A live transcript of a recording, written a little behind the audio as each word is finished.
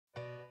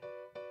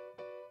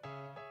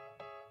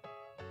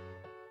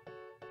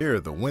Here are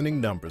the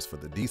winning numbers for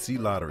the DC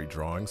Lottery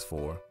drawings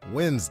for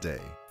Wednesday,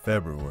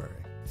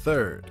 February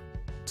 3rd,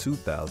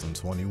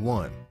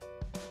 2021.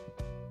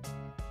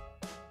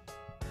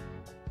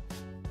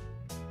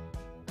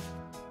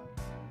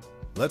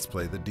 Let's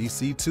play the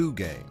DC2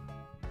 game.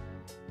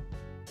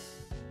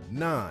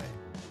 9,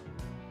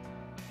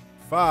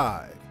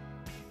 5.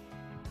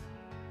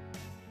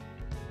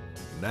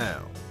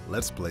 Now,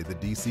 let's play the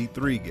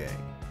DC3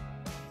 game.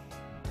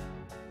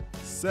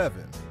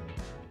 7,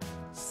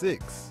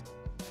 6,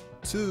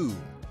 2.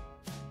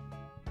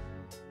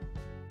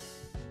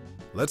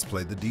 Let's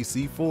play the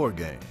DC4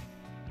 game.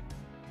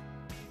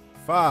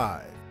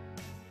 5,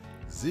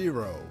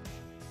 0,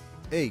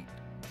 8,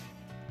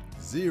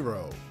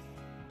 0.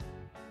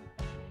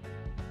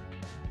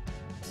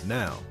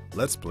 Now,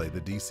 let's play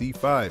the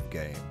DC5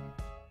 game.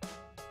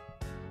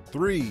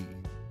 3,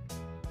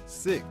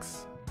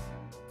 6,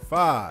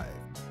 5,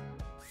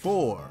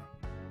 4,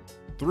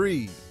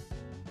 3.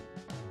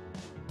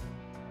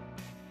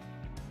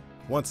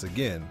 Once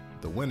again,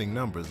 the winning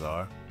numbers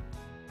are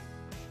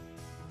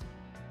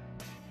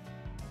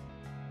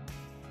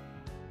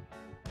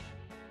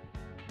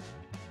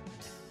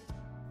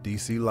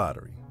DC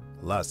Lottery.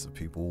 Lots of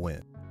people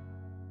win.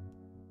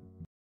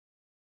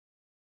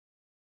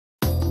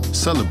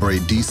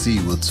 Celebrate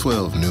DC with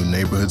 12 new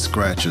neighborhood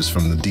scratchers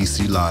from the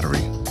DC Lottery.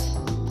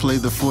 Play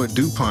the Fort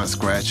DuPont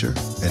Scratcher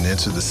and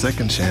enter the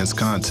Second Chance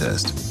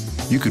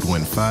contest. You could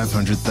win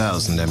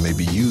 $500,000 that may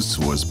be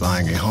used towards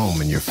buying a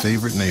home in your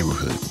favorite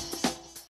neighborhood.